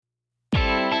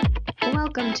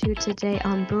Welcome to Today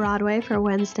on Broadway for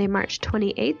Wednesday, March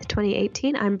 28th,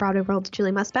 2018. I'm Broadway World's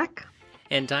Julie Musbeck.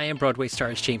 And I am Broadway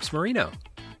stars James Marino.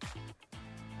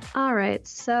 All right,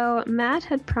 so Matt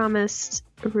had promised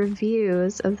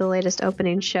reviews of the latest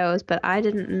opening shows, but I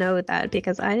didn't know that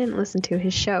because I didn't listen to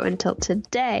his show until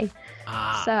today.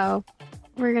 So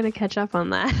we're going to catch up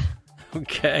on that.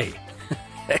 Okay.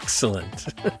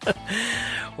 Excellent.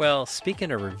 Well,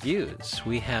 speaking of reviews,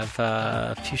 we have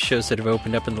a few shows that have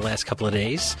opened up in the last couple of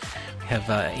days. We have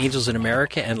Angels in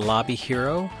America and Lobby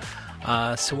Hero.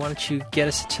 So why don't you get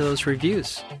us to those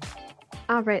reviews?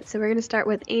 All right, so we're going to start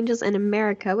with Angels in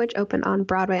America, which opened on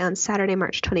Broadway on Saturday,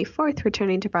 March 24th,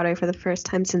 returning to Broadway for the first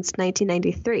time since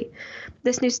 1993.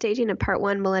 This new staging of Part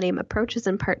 1, Millennium Approaches,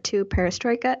 and Part 2,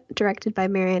 Perestroika, directed by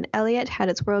Marianne Elliott, had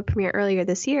its world premiere earlier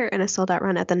this year in a sold-out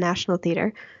run at the National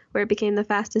Theatre, where it became the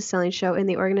fastest-selling show in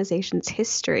the organization's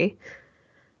history.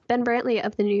 Ben Brantley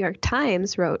of the New York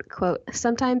Times wrote, quote,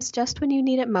 "Sometimes just when you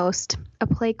need it most, a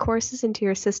play courses into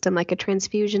your system like a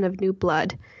transfusion of new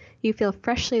blood. You feel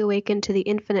freshly awakened to the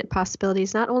infinite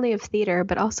possibilities not only of theater,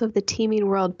 but also of the teeming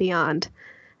world beyond.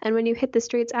 And when you hit the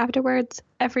streets afterwards,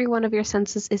 every one of your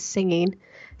senses is singing.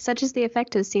 Such is the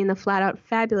effect of seeing the flat-out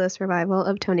fabulous revival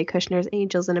of Tony Kushner's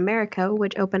Angels in America,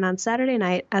 which opened on Saturday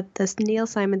night at the Neil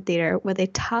Simon Theater with a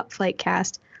top-flight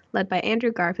cast led by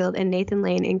Andrew Garfield and Nathan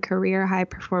Lane in career-high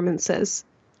performances."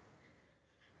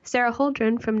 Sarah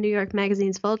Holdren from New York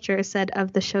Magazine's Vulture said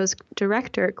of the show's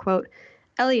director, quote,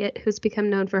 "Elliott, who's become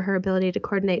known for her ability to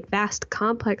coordinate vast,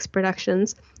 complex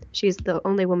productions — she's the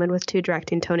only woman with 2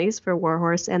 directing Tonys for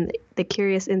Warhorse and The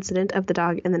Curious Incident of the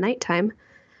Dog in the Nighttime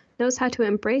 — knows how to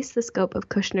embrace the scope of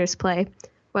Kushner's play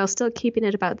while still keeping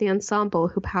it about the ensemble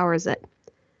who powers it.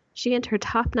 She and her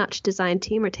top-notch design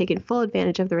team are taking full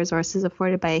advantage of the resources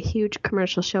afforded by a huge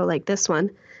commercial show like this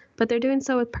one, but they're doing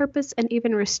so with purpose and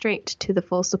even restraint to the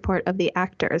full support of the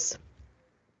actors."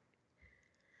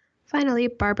 Finally,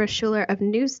 Barbara Schuler of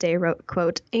Newsday wrote,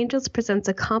 quote, "Angels presents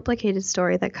a complicated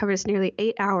story that covers nearly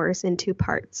 8 hours in 2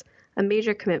 parts, a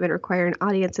major commitment requiring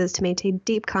audiences to maintain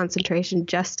deep concentration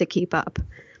just to keep up.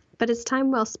 But it's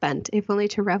time well spent, if only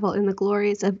to revel in the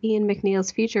glories of Ian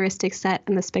McNeil's futuristic set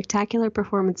and the spectacular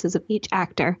performances of each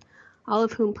actor, all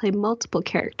of whom play multiple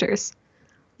characters.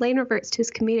 Lane reverts to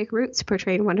his comedic roots,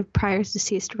 portraying one of Pryor's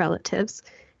deceased relatives.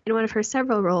 In one of her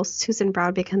several roles, Susan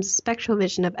Brown becomes a spectral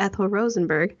vision of Ethel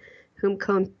Rosenberg, whom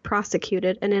Cohn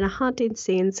prosecuted, and in a haunting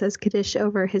scene says Kaddish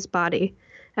over his body.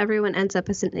 Everyone ends up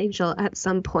as an angel at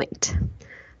some point."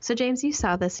 So, James, you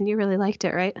saw this and you really liked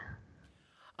it, right?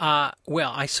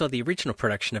 Well, I saw the original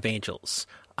production of Angels.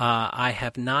 I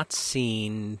have not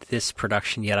seen this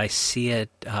production yet. I see it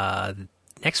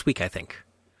next week, I think.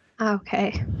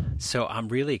 Okay. So I'm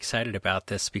really excited about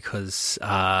this because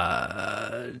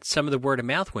some of the word of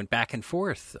mouth went back and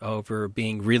forth over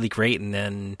being really great, and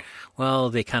then,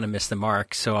 well, they kind of missed the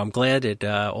mark. So I'm glad it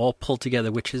all pulled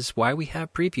together, which is why we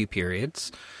have preview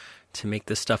periods to make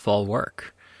this stuff all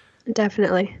work.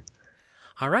 Definitely.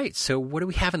 All right, so what do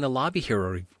we have in the Lobby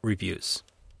Hero reviews?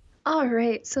 All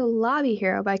right, so Lobby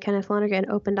Hero by Kenneth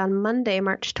Lonergan opened on Monday,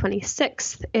 March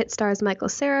 26th. It stars Michael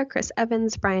Cera, Chris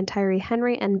Evans, Brian Tyree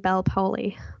Henry, and Belle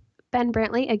Powley. Ben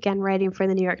Brantley, again writing for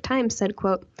the New York Times, said,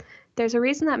 quote, "There's a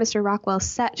reason that Mr. Rockwell's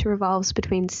set revolves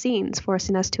between scenes,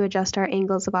 forcing us to adjust our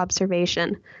angles of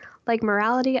observation. Like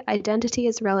morality, identity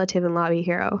is relative in Lobby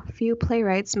Hero. Few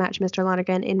playwrights match Mr.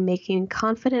 Lonergan in making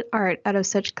confident art out of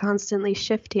such constantly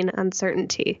shifting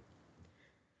uncertainty."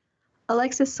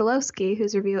 Alexis Solowski,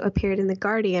 whose review appeared in The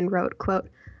Guardian, wrote, quote,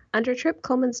 "Under Trip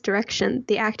Coleman's direction,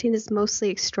 the acting is mostly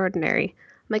extraordinary.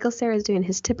 Michael Cera is doing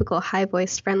his typical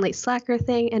high-voiced, friendly slacker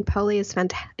thing, and Powley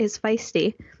is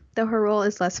feisty, though her role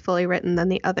is less fully written than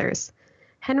the others.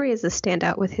 Henry is a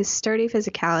standout with his sturdy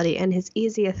physicality and his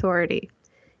easy authority.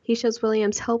 He shows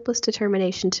William's helpless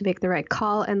determination to make the right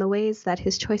call and the ways that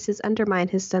his choices undermine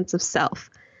his sense of self.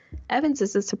 Evans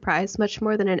is a surprise, much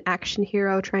more than an action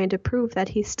hero trying to prove that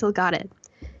he's still got it.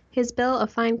 His Bill, a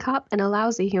fine cop and a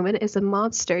lousy human, is a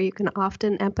monster you can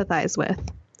often empathize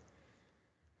with."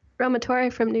 Roma Torre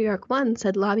from New York One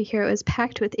said Lobby Hero is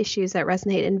packed with issues that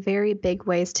resonate in very big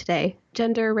ways today: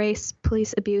 gender, race,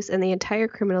 police abuse, and the entire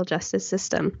criminal justice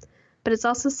system. But it's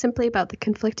also simply about the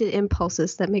conflicted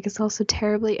impulses that make us all so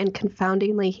terribly and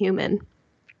confoundingly human.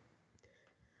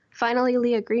 Finally,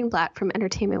 Leah Greenblatt from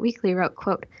Entertainment Weekly wrote,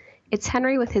 quote, "It's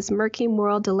Henry with his murky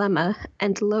moral dilemma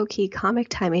and low-key comic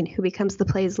timing who becomes the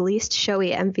play's least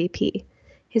showy MVP.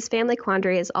 His family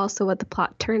quandary is also what the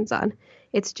plot turns on.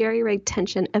 Its jerry-rigged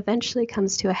tension eventually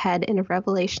comes to a head in a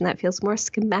revelation that feels more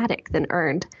schematic than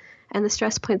earned, and the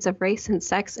stress points of race and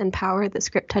sex and power the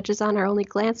script touches on are only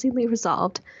glancingly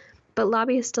resolved, but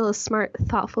Lobby is still a smart,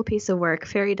 thoughtful piece of work,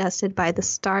 fairy dusted by the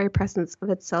starry presence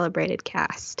of its celebrated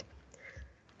cast.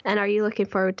 And are you looking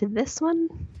forward to this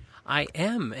one? I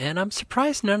am, and I'm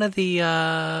surprised none of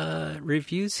the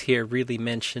reviews here really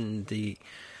mentioned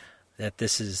that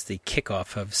this is the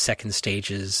kickoff of Second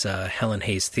Stage's Helen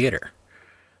Hayes Theater.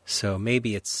 So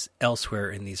maybe it's elsewhere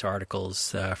in these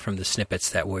articles from the snippets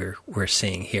that we're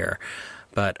seeing here.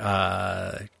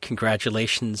 But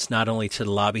congratulations not only to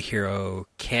the Lobby Hero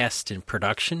cast and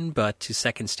production, but to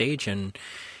Second Stage and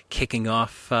kicking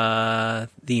off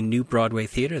the new Broadway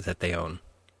theater that they own.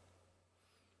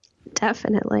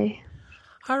 Definitely.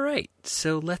 All right,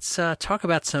 so let's talk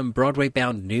about some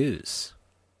Broadway-bound news.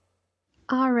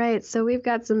 All right, so we've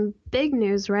got some big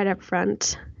news right up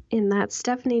front in that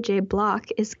Stephanie J. Block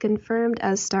is confirmed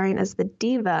as starring as the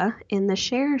diva in the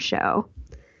Cher show.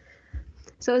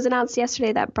 So it was announced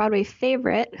yesterday that Broadway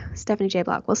favorite, Stephanie J.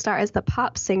 Block, will star as the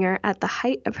pop singer at the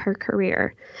height of her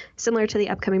career. Similar to the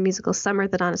upcoming musical Summer,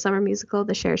 the Donna Summer musical,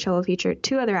 the Cher show will feature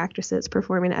two other actresses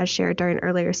performing as Cher during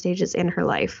earlier stages in her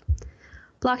life.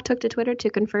 Block took to Twitter to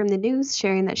confirm the news,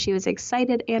 sharing that she was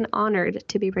excited and honored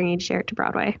to be bringing Cher to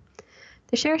Broadway.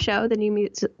 The Cher show, the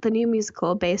new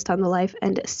musical based on the life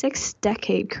and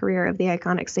 6-decade career of the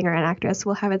iconic singer and actress,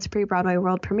 will have its pre-Broadway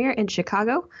world premiere in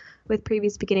Chicago, with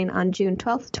previews beginning on June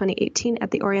 12, 2018 at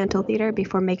the Oriental Theater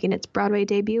before making its Broadway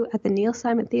debut at the Neil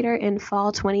Simon Theater in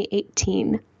fall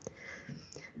 2018.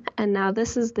 And now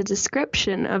this is the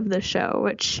description of the show,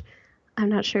 which I'm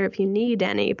not sure if you need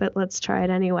any, but let's try it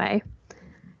anyway.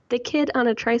 The kid on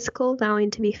a tricycle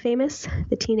vowing to be famous,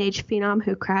 the teenage phenom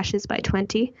who crashes by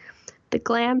 20, the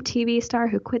glam TV star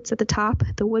who quits at the top,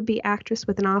 the would-be actress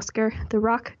with an Oscar, the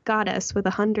rock goddess with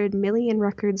 100 million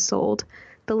records sold,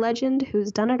 the legend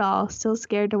who's done it all, still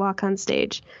scared to walk on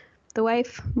stage, the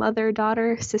wife, mother,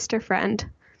 daughter, sister, friend,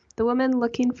 the woman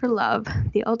looking for love,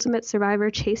 the ultimate survivor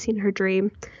chasing her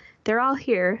dream. They're all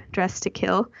here, dressed to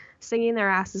kill, singing their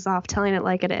asses off, telling it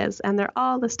like it is, and they're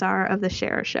all the star of the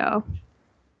Cher show.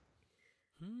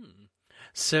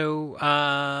 So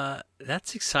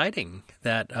that's exciting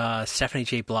that Stephanie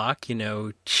J. Block,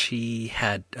 she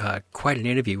had quite an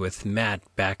interview with Matt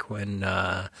back when,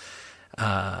 I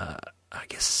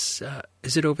guess,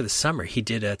 is it over the summer? He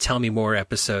did a Tell Me More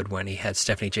episode when he had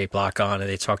Stephanie J. Block on, and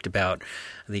they talked about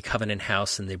the Covenant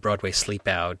House and the Broadway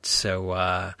Sleepout.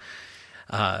 So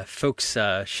folks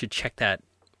should check that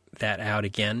out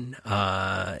again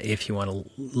if you want to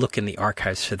look in the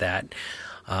archives for that.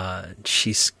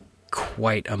 She's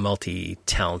quite a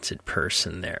multi-talented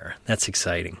person there. That's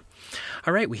exciting.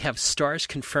 All right, we have stars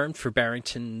confirmed for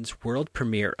Barrington's world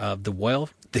premiere of the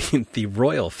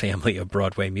Royal Family of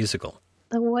Broadway musical.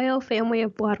 The Royal Family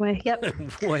of Broadway, yep.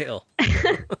 Royal.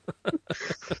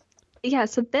 Yeah,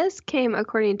 so this came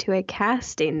according to a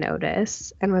casting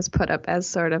notice and was put up as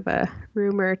sort of a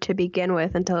rumor to begin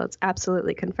with until it's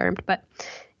absolutely confirmed, but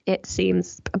it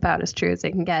seems about as true as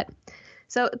it can get.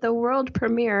 So the world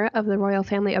premiere of the Royal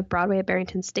Family of Broadway at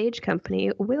Barrington Stage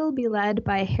Company will be led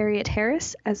by Harriet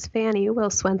Harris as Fanny, Will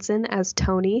Swenson as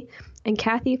Tony, and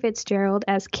Kathy Fitzgerald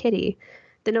as Kitty.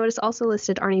 The notice also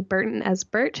listed Arnie Burton as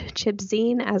Bert, Chip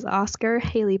Zien as Oscar,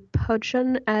 Haley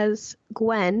Podshun as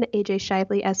Gwen, AJ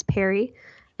Shively as Perry,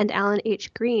 and Alan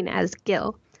H. Green as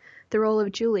Gil. The role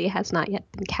of Julie has not yet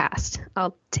been cast.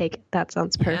 I'll take it. That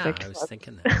sounds perfect. Yeah, I was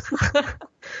thinking that.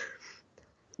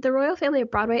 The Royal Family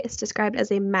of Broadway is described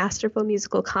as a masterful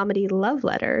musical comedy love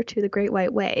letter to the Great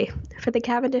White Way. For the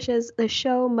Cavendishes, the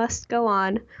show must go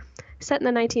on. Set in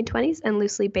the 1920s and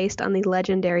loosely based on the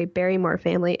legendary Barrymore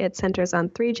family, it centers on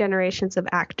 3 generations of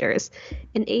actors: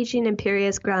 an aging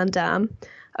imperious grande dame,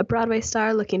 a Broadway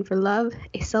star looking for love,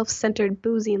 a self-centered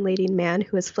boozing leading man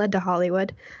who has fled to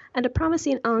Hollywood, and a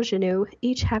promising ingenue,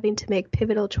 each having to make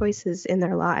pivotal choices in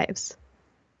their lives.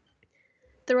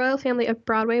 The Royal Family of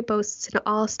Broadway boasts an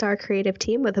all-star creative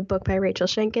team with a book by Rachel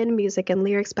Schenken, music and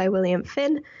lyrics by William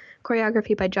Finn,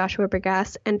 choreography by Joshua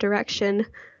Bergasse, and direction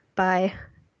by...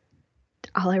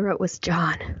 all I wrote was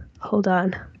John. Hold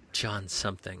on. John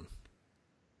something.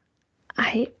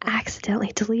 I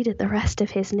accidentally deleted the rest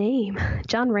of his name.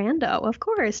 John Rando, of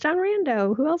course. John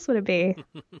Rando. Who else would it be?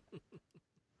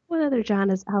 What other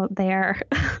John is out there?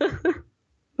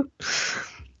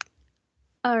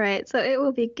 All right, so it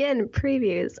will begin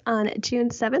previews on June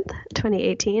 7th,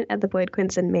 2018 at the Boyd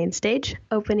Quinson main stage.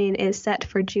 Opening is set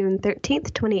for June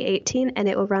 13th, 2018, and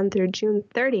it will run through June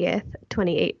 30th,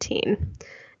 2018.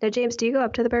 Now, James, do you go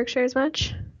up to the Berkshires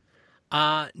much?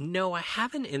 No, I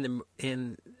haven't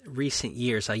in recent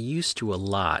years. I used to a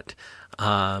lot,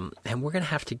 and we're going to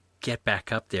have to get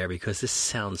back up there because this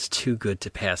sounds too good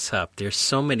to pass up. There's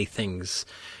so many things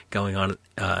going on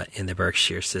in the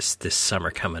Berkshires this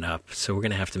summer coming up, so we're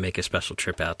going to have to make a special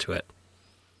trip out to it.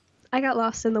 I got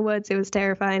lost in the woods. It was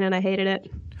terrifying, and I hated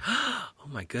it. Oh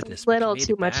my goodness! A little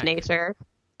too much nature.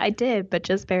 I did, but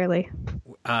just barely.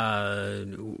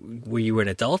 Were you an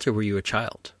adult or were you a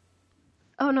child?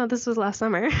 Oh no, this was last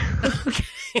summer.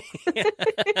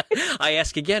 I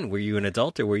ask again, were you an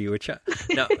adult or were you a child?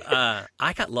 No,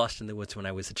 I got lost in the woods when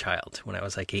I was a child, when I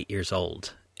was like 8 years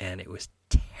old, and it was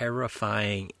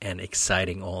terrifying and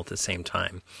exciting all at the same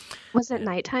time. Was it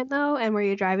nighttime though? And were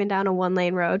you driving down a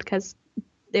 1-lane road? Because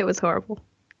it was horrible.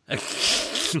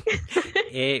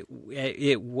 It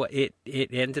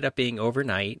ended up being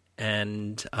overnight,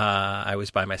 and I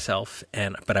was by myself,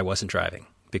 but I wasn't driving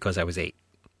because I was 8.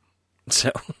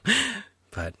 So,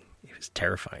 but it was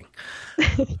terrifying.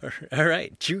 All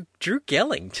right, Drew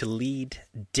Gelling to lead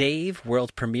Dave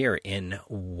world premiere in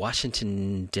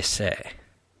Washington D.C.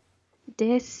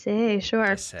 D.C.,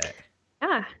 sure. D.C.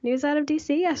 News out of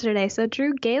D.C. yesterday. So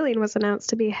Drew Gelling was announced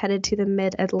to be headed to the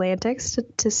Mid-Atlantics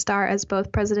to star as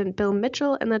both President Bill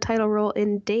Mitchell in the title role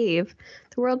in Dave,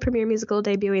 the world premiere musical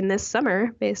debuting this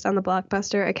summer based on the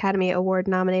blockbuster Academy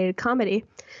Award-nominated comedy.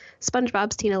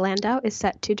 SpongeBob's Tina Landau is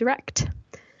set to direct.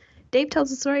 Dave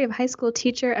tells the story of high school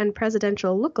teacher and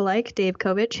presidential lookalike Dave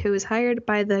Kovich, who was hired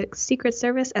by the Secret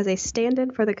Service as a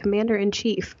stand-in for the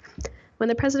commander-in-chief. When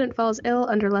the president falls ill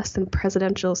under less than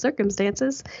presidential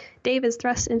circumstances, Dave is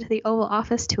thrust into the Oval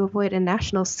Office to avoid a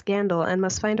national scandal and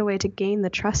must find a way to gain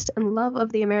the trust and love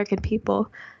of the American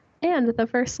people and the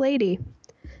First Lady.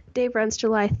 Dave runs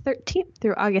July 13th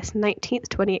through August 19th,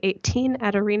 2018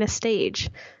 at Arena Stage.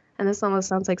 And this almost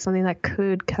sounds like something that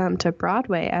could come to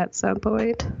Broadway at some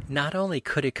point. Not only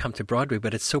could it come to Broadway,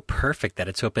 but it's so perfect that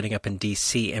it's opening up in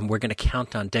D.C., and we're going to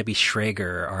count on Debbie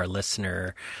Schrager, our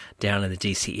listener down in the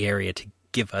D.C. area, to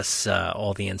give us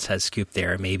all the inside scoop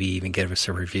there and maybe even give us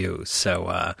a review.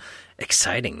 So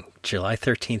exciting. July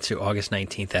 13th to August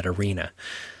 19th at Arena.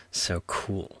 So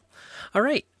cool. All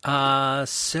right.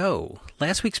 So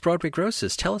last week's Broadway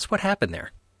grosses. Tell us what happened there.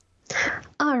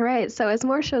 All right, so as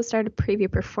more shows started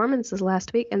preview performances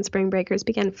last week and spring breakers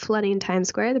began flooding Times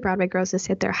Square, the Broadway grosses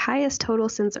hit their highest total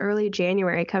since early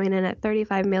January, coming in at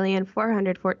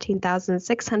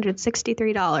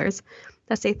 $35,414,663.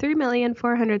 That's a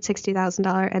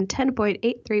 $3,460,000 and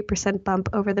 10.83% bump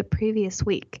over the previous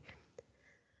week.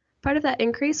 Part of that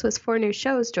increase was 4 new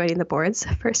shows joining the boards.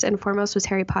 First and foremost was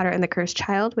Harry Potter and the Cursed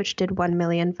Child, which did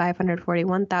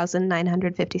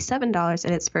 $1,541,957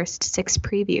 in its first 6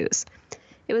 previews.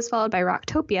 It was followed by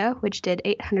Rocktopia, which did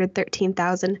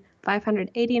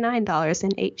 $813,589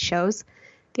 in 8 shows.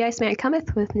 The Iceman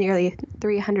Cometh with nearly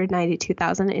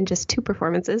 $392,000 in just 2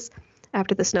 performances,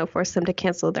 after the snow forced them to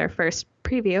cancel their first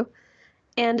preview.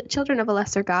 And Children of a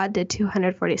Lesser God did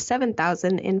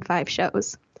 $247,000 in 5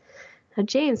 shows. Now,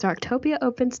 James, Rocktopia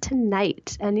opens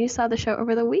tonight, and you saw the show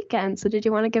over the weekend, so did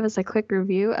you want to give us a quick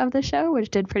review of the show, which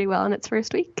did pretty well in its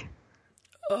first week?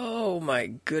 Oh, my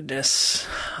goodness.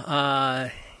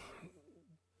 Rocktopia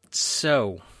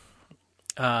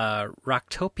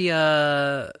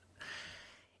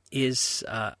is...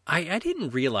 I didn't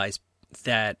realize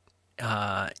that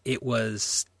it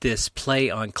was this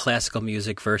play on classical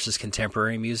music versus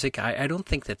contemporary music. I don't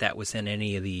think that was in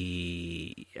any of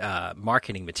the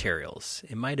marketing materials.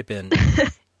 It might have been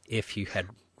if you had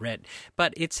read.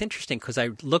 But it's interesting because I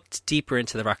looked deeper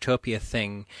into the Rocktopia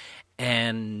thing,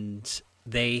 and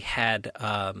they had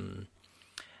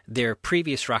their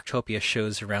previous Rocktopia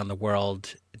shows around the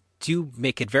world do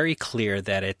make it very clear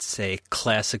that it's a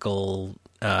classical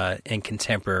and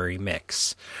contemporary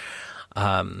mix.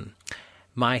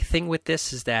 My thing with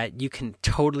this is that you can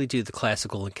totally do the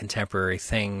classical and contemporary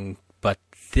thing, but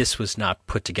this was not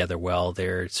put together well.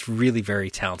 There's really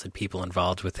very talented people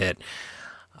involved with it,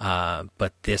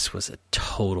 but this was a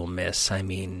total miss. I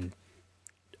mean,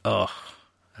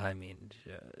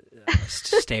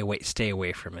 stay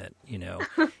away from it. You know,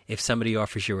 if somebody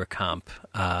offers you a comp,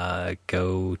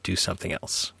 go do something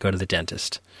else. Go to the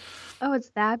dentist. Oh, it's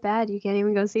that bad? You can't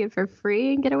even go see it for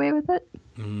free and get away with it?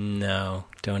 No,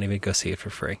 don't even go see it for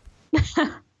free.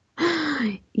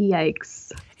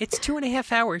 Yikes. It's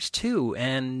 2.5 hours, too,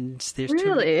 and there's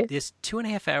really? There's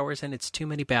 2.5 hours, and it's too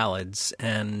many ballads,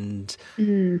 and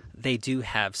they do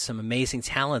have some amazing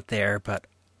talent there, but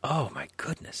oh my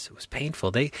goodness, it was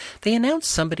painful. They announced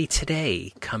somebody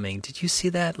today coming. Did you see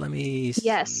that? Let me see.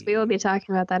 Yes, we will be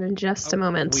talking about that in just a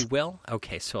moment. We will?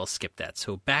 Okay, so I'll skip that.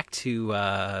 So back to...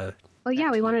 well,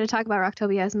 yeah, we wanted to talk about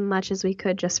Rocktopia as much as we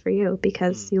could just for you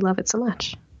because you love it so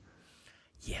much.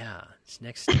 Yeah. It's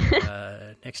next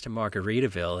next to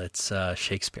Margaritaville. It's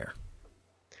Shakespeare.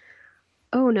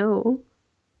 Oh, no.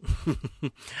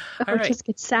 All right. Just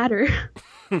gets sadder.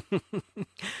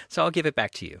 So I'll give it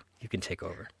back to you. You can take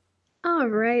over. All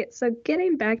right, so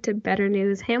getting back to better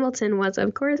news, Hamilton was,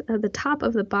 of course, at the top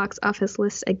of the box office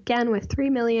list again with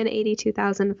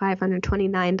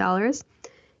 $3,082,529.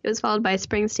 It was followed by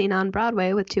Springsteen on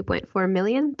Broadway with $2.4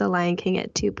 million, The Lion King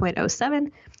at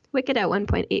 $2.07, Wicked at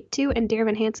 $1.82, and Dear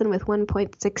Evan Hansen with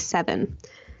 $1.67.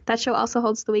 That show also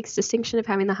holds the week's distinction of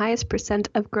having the highest percent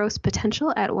of gross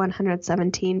potential at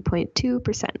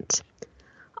 117.2%.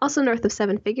 Also north of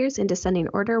seven figures in descending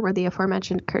order were the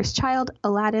aforementioned Cursed Child,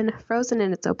 Aladdin, Frozen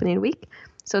in its opening week,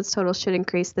 so its total should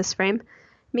increase this frame,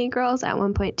 Mean Girls at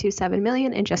 $1.27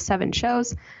 million in just 7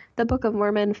 shows, The Book of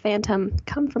Mormon, Phantom,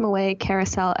 Come From Away,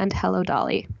 Carousel, and Hello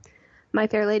Dolly. My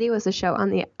Fair Lady was a show on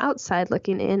the outside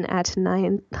looking in at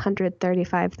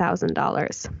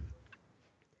 $935,000.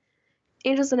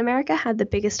 Angels in America had the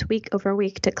biggest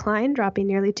week-over-week decline, dropping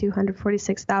nearly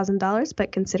 $246,000,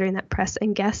 but considering that press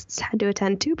and guests had to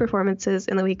attend 2 performances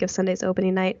in the week of Sunday's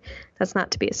opening night, that's not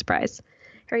to be a surprise.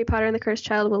 Harry Potter and the Cursed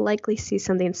Child will likely see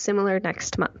something similar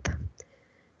next month.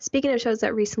 Speaking of shows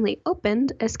that recently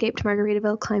opened, Escape to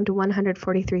Margaritaville climbed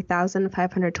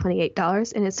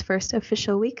 $143,528 in its first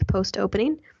official week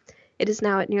post-opening. It is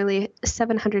now at nearly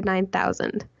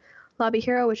 $709,000. Lobby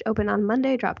Hero, which opened on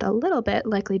Monday, dropped a little bit,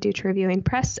 likely due to reviewing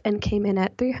press, and came in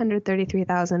at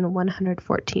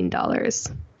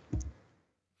 $333,114.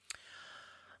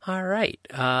 All right.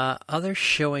 Other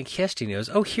show and casting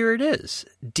news. Oh, here it is.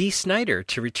 Dee Snider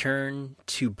to return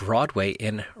to Broadway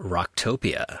in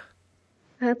Rocktopia.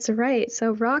 That's right.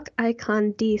 So rock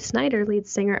icon Dee Snider, lead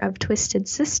singer of Twisted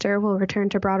Sister, will return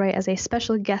to Broadway as a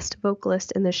special guest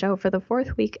vocalist in the show for the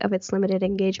 4th week of its limited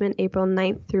engagement, April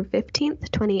 9th through 15th,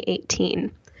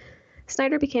 2018.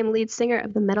 Snider became lead singer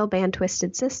of the metal band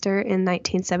Twisted Sister in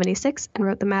 1976 and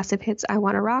wrote the massive hits I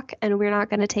Wanna Rock and We're Not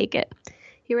Gonna Take It.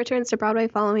 He returns to Broadway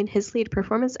following his lead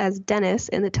performance as Dennis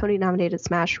in the Tony-nominated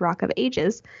smash Rock of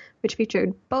Ages, which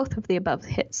featured both of the above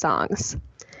hit songs.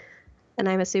 And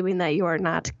I'm assuming that you're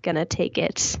not going to take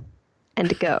it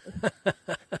and go.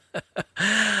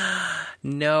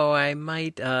 No, I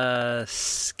might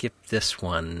skip this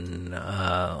one.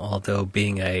 Although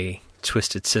being a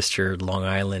Twisted Sister Long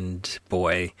Island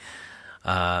boy,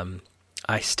 I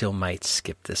still might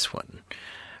skip this one.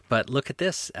 But look at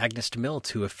this, Agnes DeMille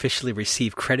to officially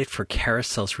receive credit for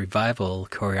Carousel's revival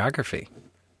choreography.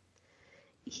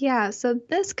 Yeah, so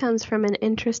this comes from an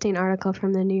interesting article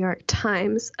from the New York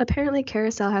Times. Apparently,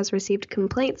 Carousel has received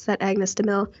complaints that Agnes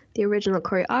DeMille, the original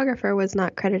choreographer, was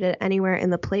not credited anywhere in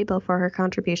the playbill for her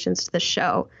contributions to the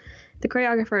show. The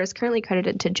choreographer is currently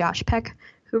credited to Josh Peck,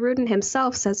 who Rudin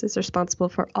himself says is responsible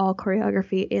for all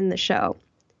choreography in the show.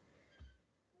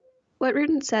 What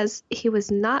Rudin says he was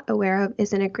not aware of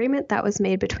is an agreement that was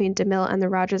made between DeMille and the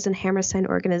Rodgers and Hammerstein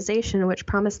organization, which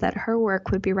promised that her work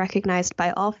would be recognized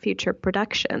by all future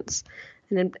productions.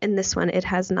 And in this one, it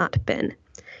has not been.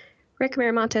 Rick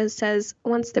Miramontes says,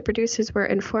 once the producers were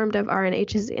informed of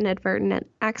R&H's inadvertent and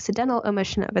accidental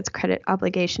omission of its credit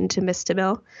obligation to Miss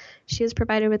DeMille, she is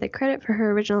provided with a credit for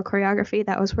her original choreography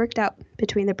that was worked out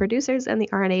between the producers and the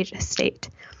R&H estate.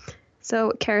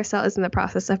 So Carousel is in the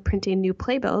process of printing new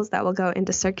playbills that will go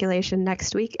into circulation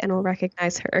next week and will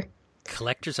recognize her.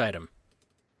 Collector's item.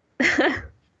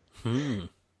 And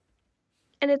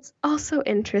it's also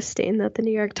interesting that the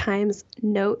New York Times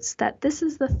notes that this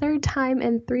is the 3rd time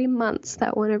in 3 months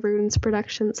that one of Rudin's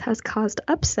productions has caused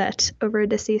upset over a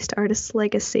deceased artist's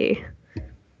legacy.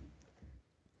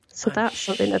 So that's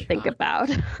something to think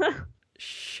about.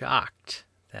 Shocked.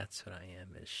 That's what I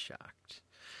am, is shocked.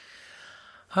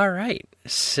 All right.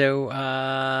 So,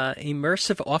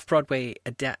 immersive off-Broadway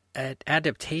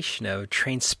adaptation of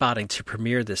Trainspotting to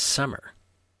premiere this summer.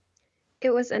 It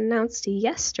was announced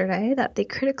yesterday that the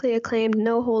critically acclaimed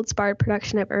no-holds-barred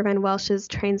production of Irvine Welsh's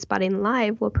Trainspotting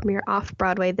Live will premiere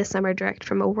off-Broadway this summer direct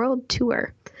from a world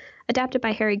tour. Adapted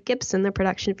by Harry Gibson, the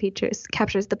production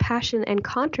captures the passion and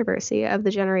controversy of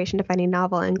the generation-defining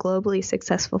novel and globally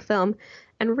successful film,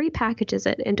 and repackages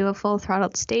it into a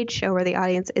full-throttled stage show where the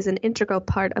audience is an integral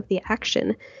part of the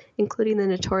action, including the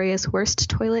notorious worst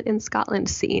toilet in Scotland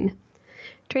scene.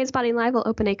 Trainspotting Live will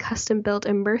open a custom-built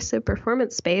immersive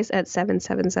performance space at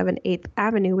 777 8th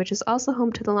Avenue, which is also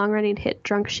home to the long-running hit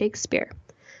Drunk Shakespeare.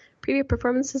 Preview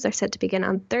performances are set to begin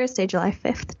on Thursday, July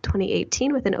 5th,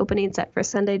 2018, with an opening set for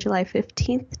Sunday, July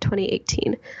 15th,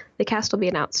 2018. The cast will be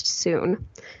announced soon.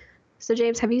 So,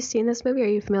 James, have you seen this movie? Are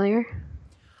you familiar?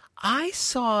 I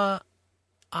saw...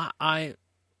 I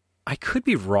could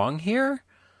be wrong here.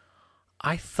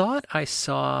 I thought I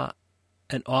saw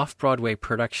an off-Broadway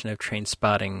production of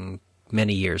Trainspotting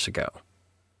many years ago.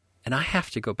 And I have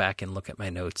to go back and look at my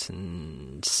notes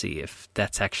and see if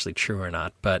that's actually true or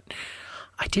not. But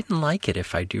I didn't like it,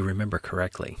 if I do remember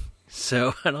correctly.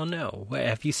 So I don't know.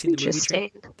 Have you seen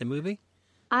the movie?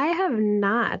 I have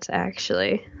not,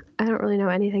 actually. I don't really know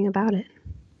anything about it.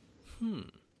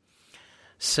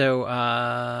 So,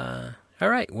 all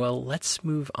right. Well, let's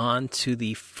move on to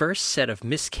the first set of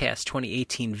Miscast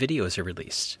 2018 videos are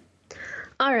released.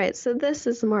 All right. So this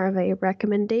is more of a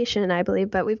recommendation, I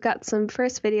believe. But we've got some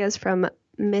first videos from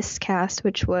Miscast,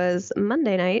 which was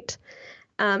Monday night.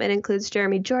 It includes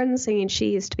Jeremy Jordan singing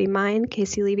She Used to Be Mine,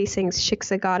 Casey Levy sings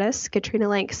Shik's a Goddess, Katrina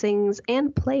Lenk sings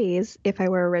and plays If I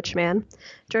Were a Rich Man,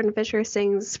 Jordan Fisher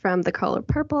sings From the Color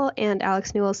Purple, and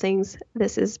Alex Newell sings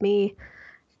This Is Me.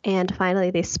 And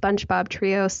finally, the SpongeBob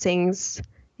Trio sings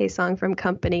a song from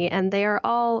Company, and they are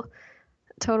all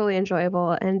totally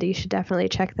enjoyable, and you should definitely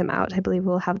check them out. I believe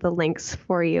we'll have the links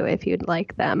for you if you'd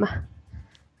like them.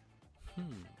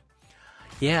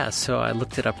 Yeah, so I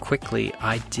looked it up quickly.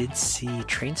 I did see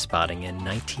Trainspotting in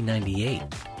 1998.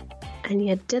 And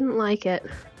you didn't like it.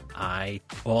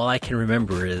 All I can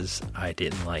remember is I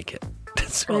didn't like it.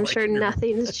 I'm sure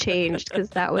nothing's changed because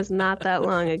that was not that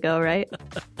long ago, right?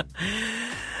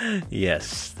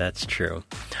 Yes, that's true.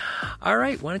 All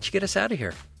right, why don't you get us out of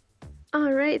here?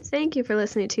 All right, thank you for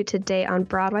listening to Today on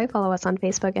Broadway. Follow us on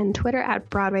Facebook and Twitter at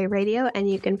Broadway Radio, and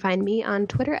you can find me on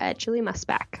Twitter at Julie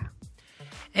Musback.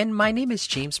 And my name is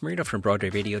James Marino from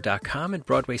BroadwayRadio.com and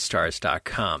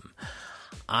BroadwayStars.com.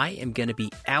 I am going to be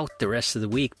out the rest of the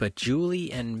week, but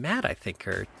Julie and Matt, I think,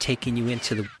 are taking you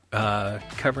into the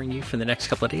covering you for the next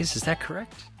couple of days. Is that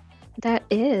correct? That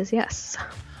is, yes.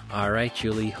 All right,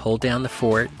 Julie, hold down the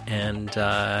fort and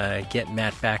get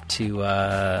Matt back to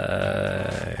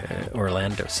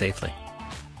Orlando safely.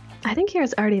 I think he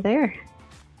was already there.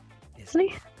 Isn't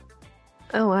he?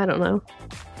 Oh, I don't know.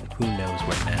 Who knows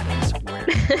where Matt is? Where in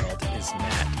the world is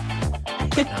Matt?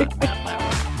 Not Matt Lauer.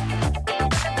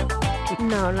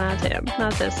 No, not him.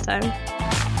 Not this time.